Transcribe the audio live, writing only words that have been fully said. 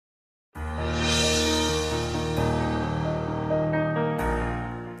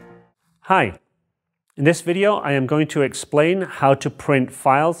Hi, in this video I am going to explain how to print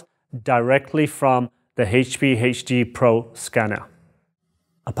files directly from the HP HD Pro scanner.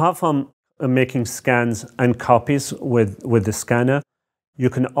 Apart from making scans and copies with the scanner, you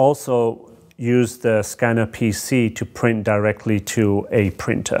can also use the scanner PC to print directly to a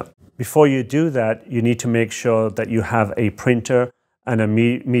printer. Before you do that, you need to make sure that you have a printer and a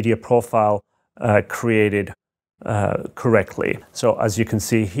media profile created correctly. So as you can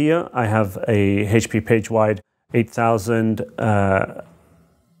see here, I have a HP PageWide 8000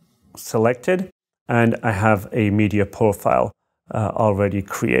 selected, and I have a media profile already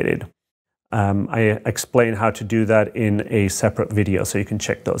created. I explain how to do that in a separate video, so you can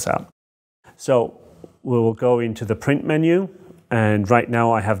check those out. So we will go into the print menu, and right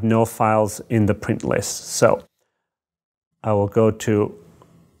now I have no files in the print list. So I will go to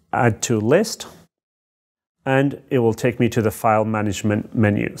Add to List, and it will take me to the file management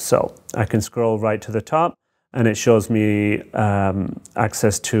menu. So I can scroll right to the top, and it shows me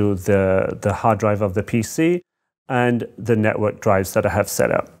access to the hard drive of the PC and the network drives that I have set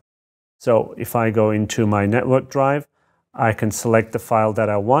up. So if I go into my network drive, I can select the file that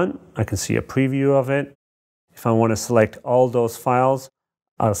I want. I can see a preview of it. If I want to select all those files,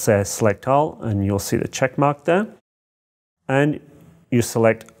 I'll say select all, and you'll see the check mark there. And you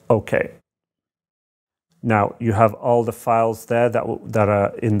select OK. Now you have all the files there that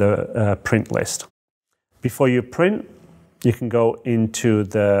are in the print list. Before you print, you can go into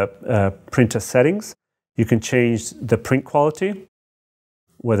the printer settings. You can change the print quality,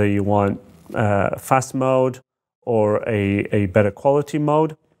 whether you want fast mode or a better quality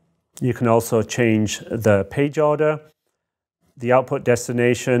mode. You can also change the page order, the output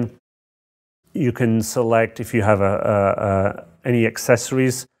destination. You can select if you have any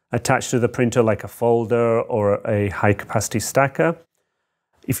accessories attached to the printer, like a folder or a high-capacity stacker.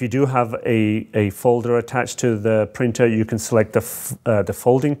 If you do have a folder attached to the printer, you can select the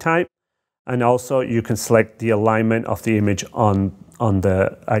folding type, and also you can select the alignment of the image on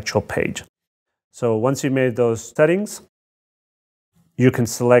the actual page. So once you've made those settings, you can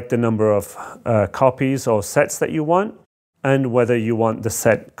select the number of copies or sets that you want, and whether you want the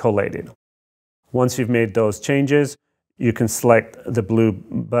set collated. Once you've made those changes, you can select the blue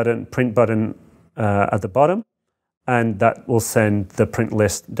button, print button at the bottom, and that will send the print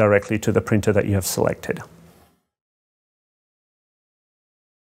list directly to the printer that you have selected.